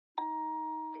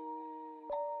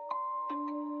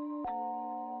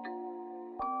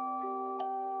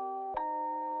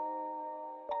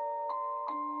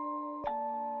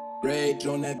Rage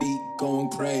on that beat, going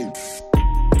crazy.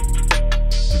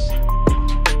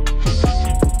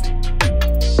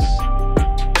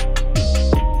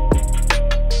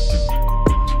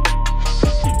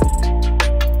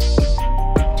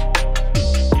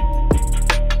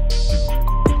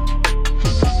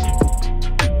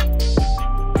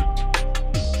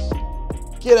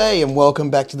 G'day and welcome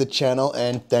back to the channel,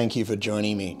 and thank you for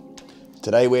joining me.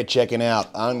 Today we're checking out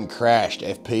Uncrashed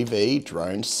FPV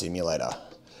Drone Simulator.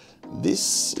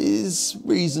 This is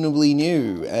reasonably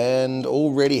new and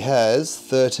already has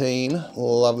 13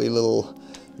 lovely little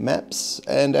maps,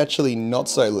 and actually not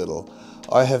so little.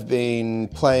 I have been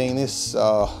playing this,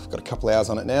 I've got a couple hours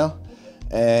on it now,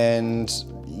 and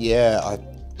yeah, I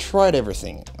tried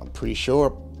everything, I'm pretty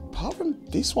sure, apart from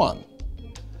this one.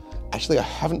 Actually, I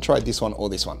haven't tried this one or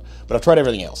this one, but I've tried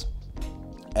everything else.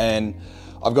 And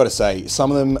I've got to say,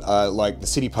 some of them, like the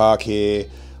City Park here,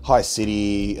 High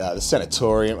City, the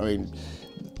Sanatorium, I mean,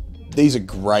 these are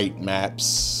great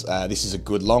maps. This is a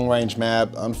good long-range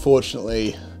map.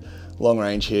 Unfortunately,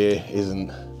 long-range here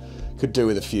could do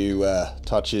with a few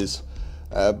touches.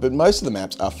 But most of the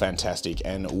maps are fantastic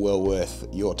and well worth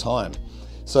your time.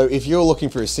 So if you're looking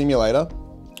for a simulator,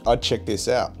 I'd check this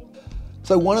out.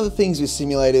 So one of the things with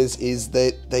simulators is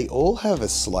that they all have a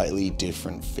slightly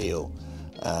different feel.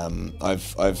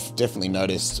 I've definitely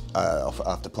noticed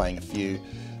after playing a few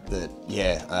that,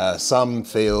 yeah, some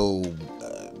feel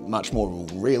much more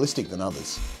realistic than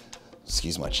others.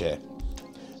 Excuse my chair.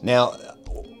 Now,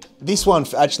 this one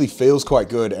actually feels quite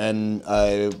good, and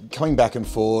coming back and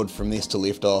forward from this to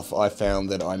Liftoff, I found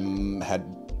that I had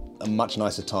a much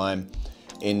nicer time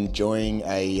enjoying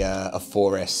a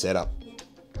 4S setup.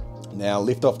 Now,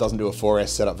 Liftoff doesn't do a 4S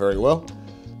setup very well,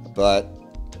 but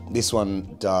this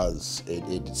one does.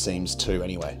 It seems to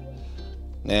anyway.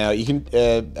 Now, you can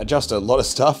adjust a lot of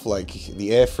stuff like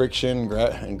the air friction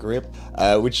and grip,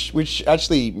 which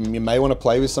actually you may want to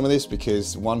play with some of this,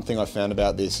 because one thing I found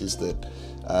about this is that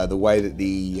the way that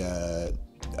the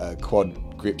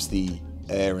quad grips the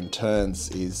air and turns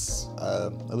is a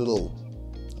little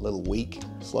weak,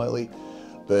 slightly,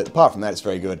 but apart from that, it's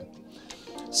very good.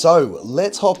 So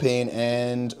let's hop in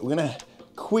and we're gonna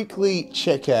quickly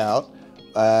check out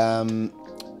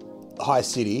High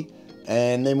City,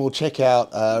 and then we'll check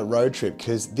out Road Trip,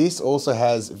 because this also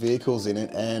has vehicles in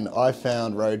it, and I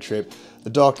found Road Trip, the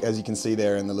dock, as you can see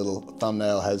there in the little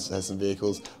thumbnail, has some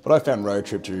vehicles, but I found Road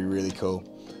Trip to be really cool.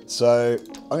 So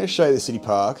I'm gonna show you the City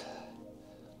Park.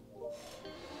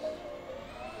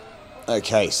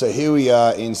 Okay, so here we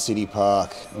are in City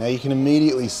Park. Now you can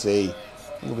immediately see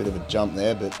a little bit of a jump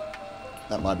there, but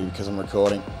that might be because I'm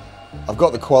recording. I've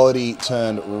got the quality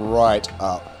turned right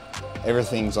up.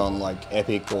 Everything's on like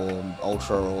epic or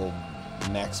ultra or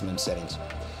maximum settings.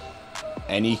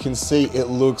 And you can see it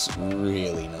looks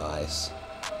really nice.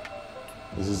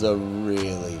 This is a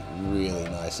really, really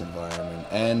nice environment,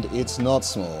 and it's not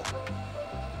small.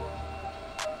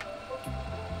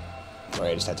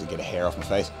 Sorry, I just had to get a hair off my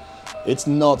face. It's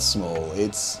not small.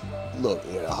 It's, look,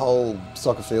 you know, a whole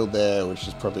soccer field there, which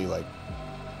is probably like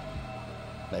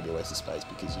maybe a waste of space,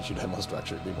 because you should have more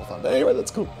structure, it'd be more fun. But anyway,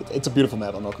 that's cool. It's a beautiful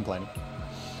map, I'm not complaining.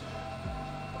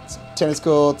 Some tennis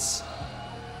courts.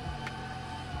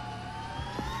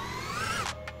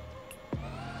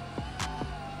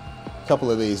 A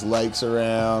couple of these lakes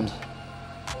around.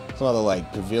 Some other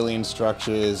like pavilion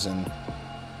structures, and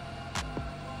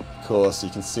of course you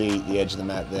can see the edge of the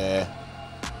map there.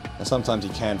 And sometimes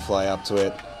you can fly up to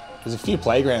it. There's a few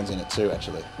playgrounds in it too,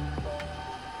 actually.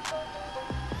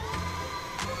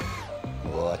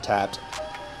 Oh, I tapped.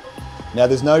 Now,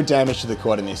 there's no damage to the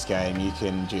quad in this game. You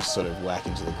can just sort of whack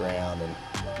into the ground and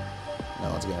no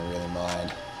one's going to really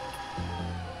mind.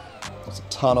 Lots of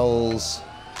tunnels.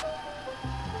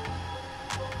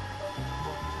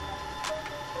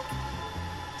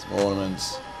 Some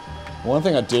ornaments. One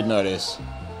thing I did notice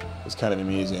was kind of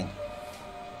amusing.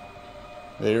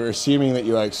 They're assuming that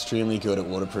you are extremely good at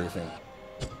waterproofing.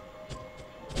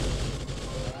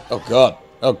 Oh god.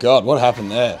 Oh god, what happened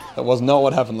there? That was not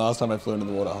what happened last time I flew into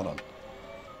the water. Hold on.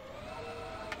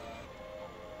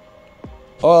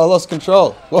 Oh, I lost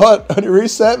control. What? It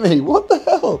reset me. What the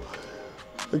hell?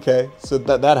 Okay, so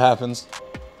that happens.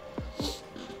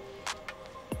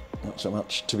 Not so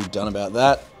much to be done about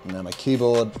that. Now my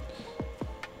keyboard.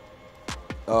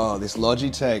 Oh, this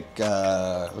Logitech,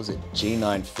 what was it,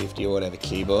 G950 or whatever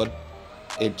keyboard,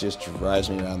 it just drives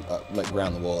me around,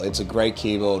 around the wall. It's a great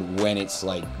keyboard when it's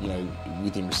like, you know,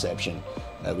 within reception,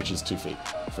 which is 2 feet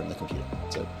from the computer.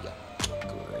 So, yeah,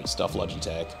 great stuff,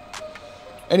 Logitech.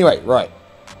 Anyway, right.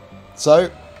 So,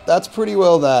 that's pretty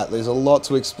well that. There's a lot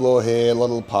to explore here, a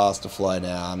little paths to fly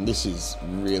down. This is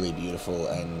really beautiful,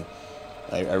 and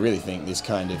I really think this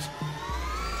kind of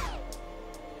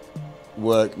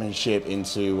workmanship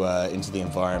into the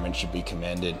environment should be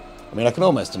commended. I mean, I can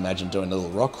almost imagine doing a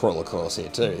little rock crawler course here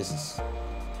too. It's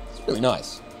really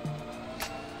nice.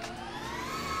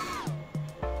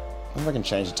 I wonder if I can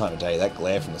change the time of day. That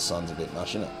glare from the sun's a bit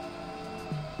much, isn't it?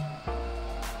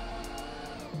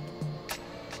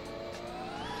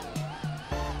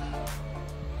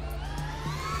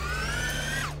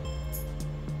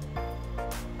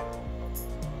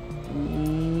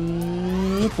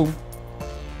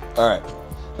 Alright,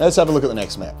 let's have a look at the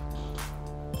next map.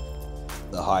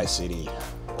 The High City,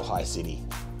 or High City.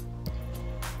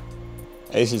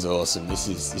 This is awesome. This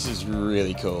is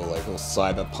really cool, like all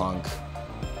cyberpunk.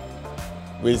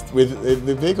 With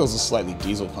the vehicles are slightly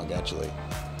diesel punk actually,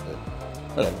 but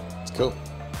whatever, it's cool.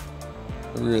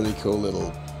 A really cool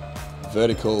little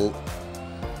vertical,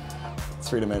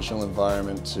 three-dimensional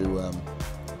environment to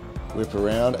whip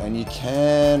around, and you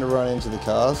can run into the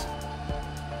cars.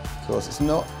 Of course, it's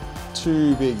not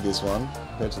too big, this one,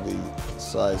 compared to the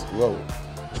size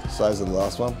of the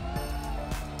last one.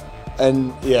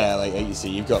 And yeah, like you see,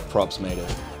 you've got props made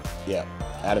of, yeah,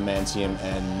 adamantium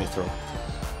and mithril.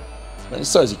 And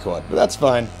so is your quad, but that's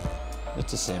fine.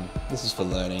 It's a sim. This is for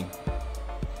learning.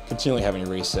 Continually having to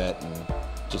reset, and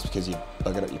just because you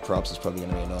buggered up your props is probably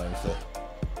going to be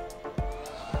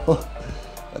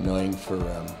annoying for,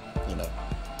 you know.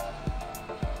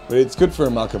 But it's good for a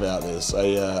muck about this.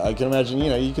 I can imagine, you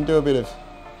know, you can do a bit of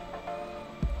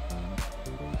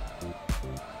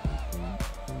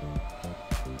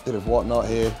whatnot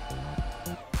here.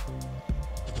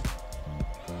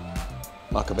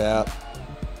 Muck about.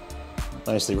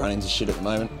 Mostly run into shit at the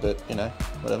moment, but you know,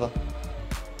 whatever.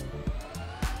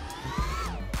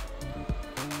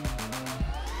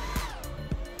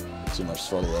 Too much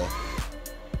throttle there.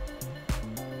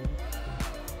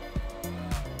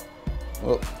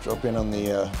 Well, drop in on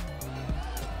the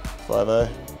 5.0.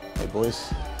 Hey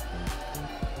boys.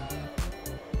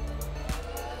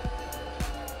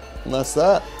 And that's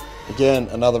that. Again,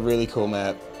 another really cool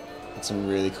map. Had some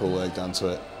really cool work done to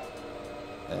it.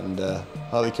 And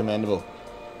highly commendable.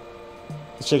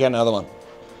 Let's check out another one.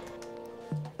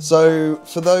 So,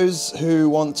 for those who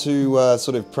want to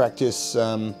sort of practice,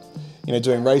 you know,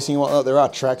 doing racing and whatnot, there are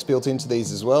tracks built into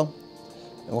these as well.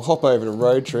 And we'll hop over to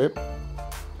Road Trip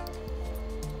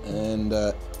and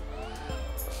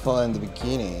find the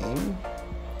beginning.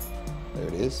 There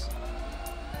it is.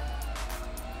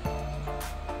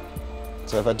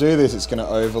 So if I do this, it's going to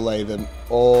overlay them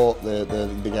all, the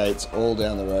gates all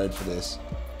down the road for this.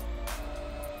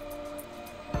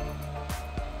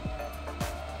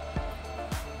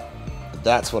 But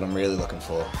that's what I'm really looking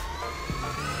for.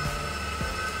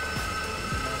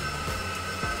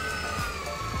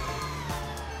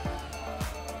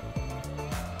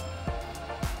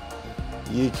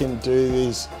 You can do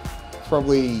these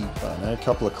probably, I don't know, a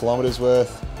couple of kilometers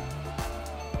worth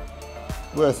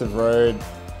of road.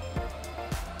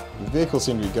 The vehicles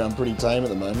seem to be going pretty tame at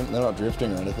the moment. They're not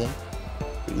drifting or anything.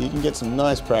 But you can get some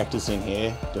nice practice in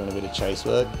here, doing a bit of chase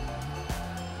work.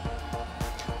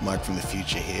 Mike from the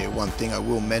future here. One thing I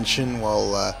will mention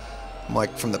while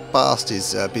Mike from the past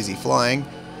is busy flying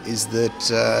is that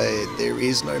there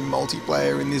is no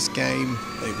multiplayer in this game.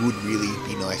 It would really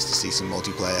be nice to see some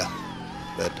multiplayer,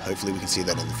 but hopefully we can see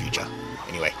that in the future.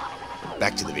 Anyway,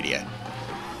 back to the video.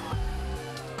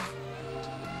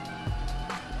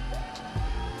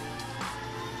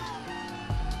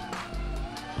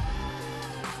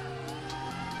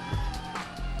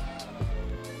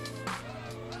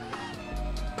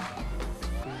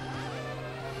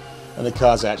 And the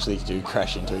cars actually do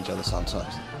crash into each other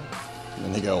sometimes. And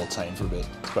then they go all tame for a bit.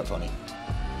 It's quite funny.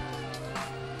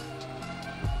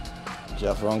 Watch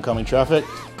out for oncoming traffic.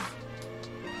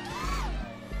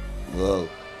 Whoa.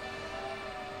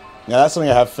 Now that's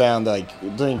something I have found,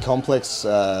 like doing complex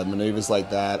maneuvers like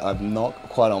that, I'm not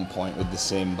quite on point with the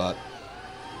sim, but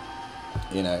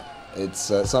you know, it's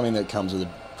something that comes with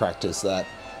practice. That,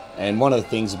 and one of the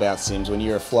things about sims, when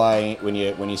you're flying, when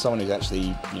you're someone who's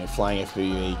actually, you know, flying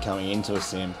FPV coming into a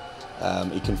sim,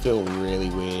 it can feel really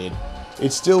weird.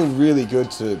 It's still really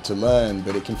good to learn,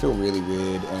 but it can feel really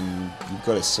weird, and you've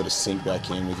got to sort of sink back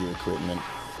in with your equipment.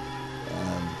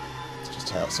 It's just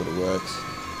how it sort of works.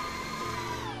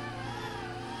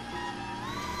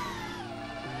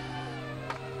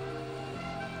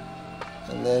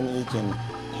 And then you can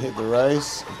hit the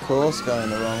race, of course, going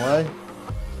the wrong way.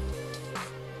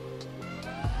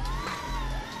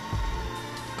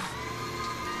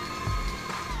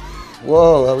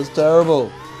 Whoa, that was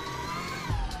terrible.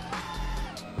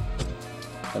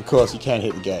 course you can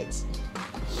hit the gates.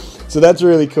 So that's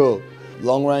really cool.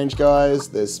 Long range guys,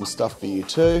 there's some stuff for you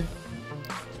too.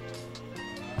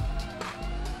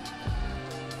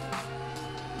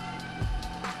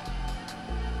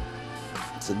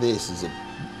 So this is a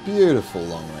beautiful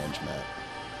long range map.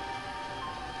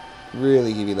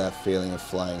 Really give you that feeling of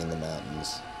flying in the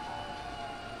mountains.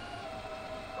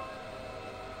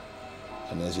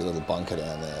 And there's your little bunker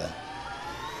down there.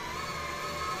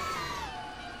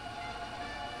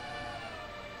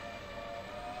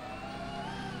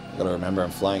 I've got to remember I'm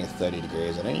flying at 30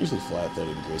 degrees. I don't usually fly at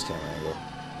 30 degrees camera angle.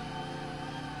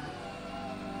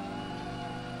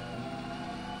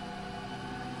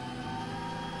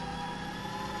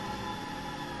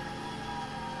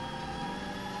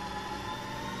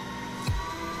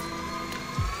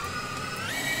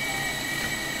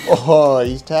 Oh,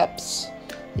 he taps.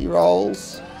 He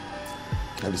rolls.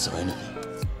 Nobody saw anything.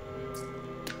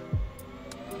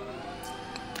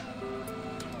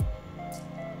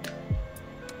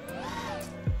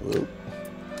 Whoop.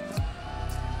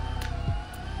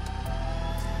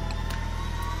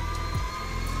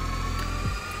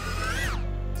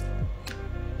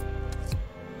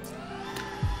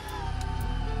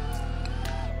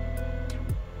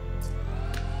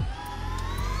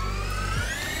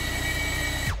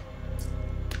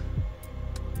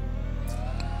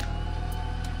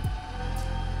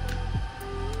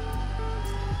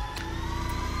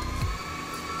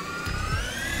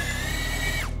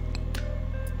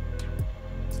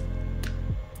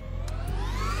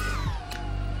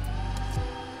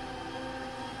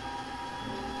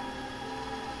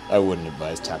 I wouldn't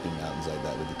advise tapping mountains like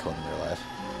that with the caught in real life.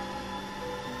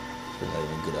 It's not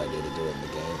even a good idea to do it in the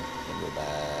game. It'd be a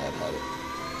bad habit.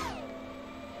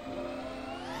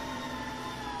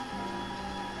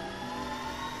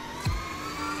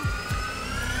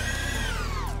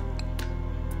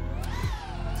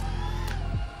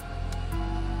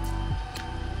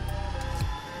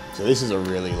 So this is a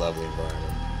really lovely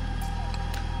environment,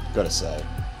 gotta say.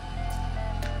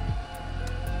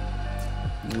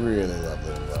 Really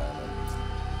lovely environment.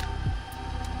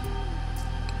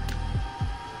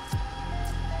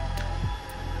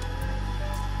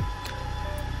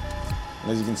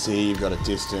 And as you can see, you've got a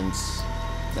distance,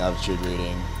 altitude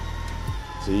reading,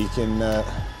 so you can. No,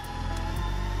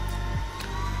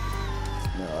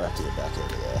 I'll have to get back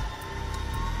over there.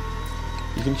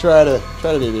 You can try to be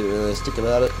a bit realistic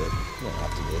about it, but you don't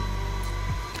have to be.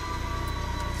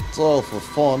 It's all for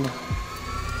fun.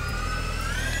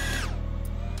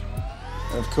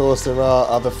 And of course there are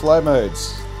other flight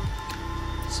modes.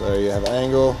 So you have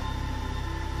angle,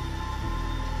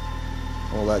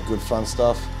 all that good fun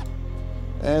stuff,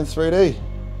 and 3D.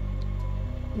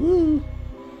 Woo!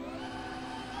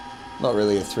 Not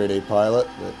really a 3D pilot,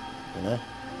 but you know,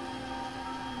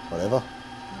 whatever.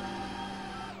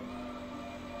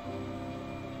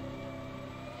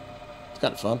 It's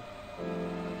kind of fun.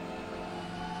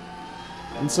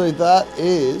 And so that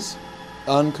is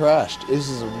Uncrashed. This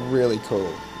is a really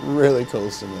cool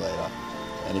simulator.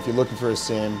 And if you're looking for a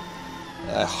sim,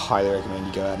 I highly recommend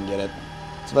you go out and get it.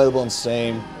 It's available on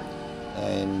Steam,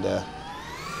 and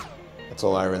that's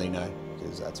all I really know,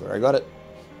 because that's where I got it.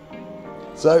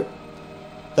 So,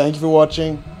 thank you for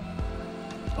watching.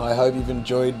 I hope you've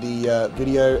enjoyed the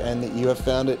video and that you have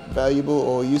found it valuable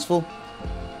or useful.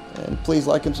 And please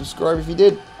like and subscribe if you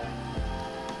did.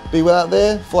 Be well out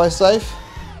there, fly safe.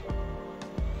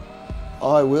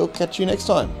 I will catch you next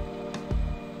time.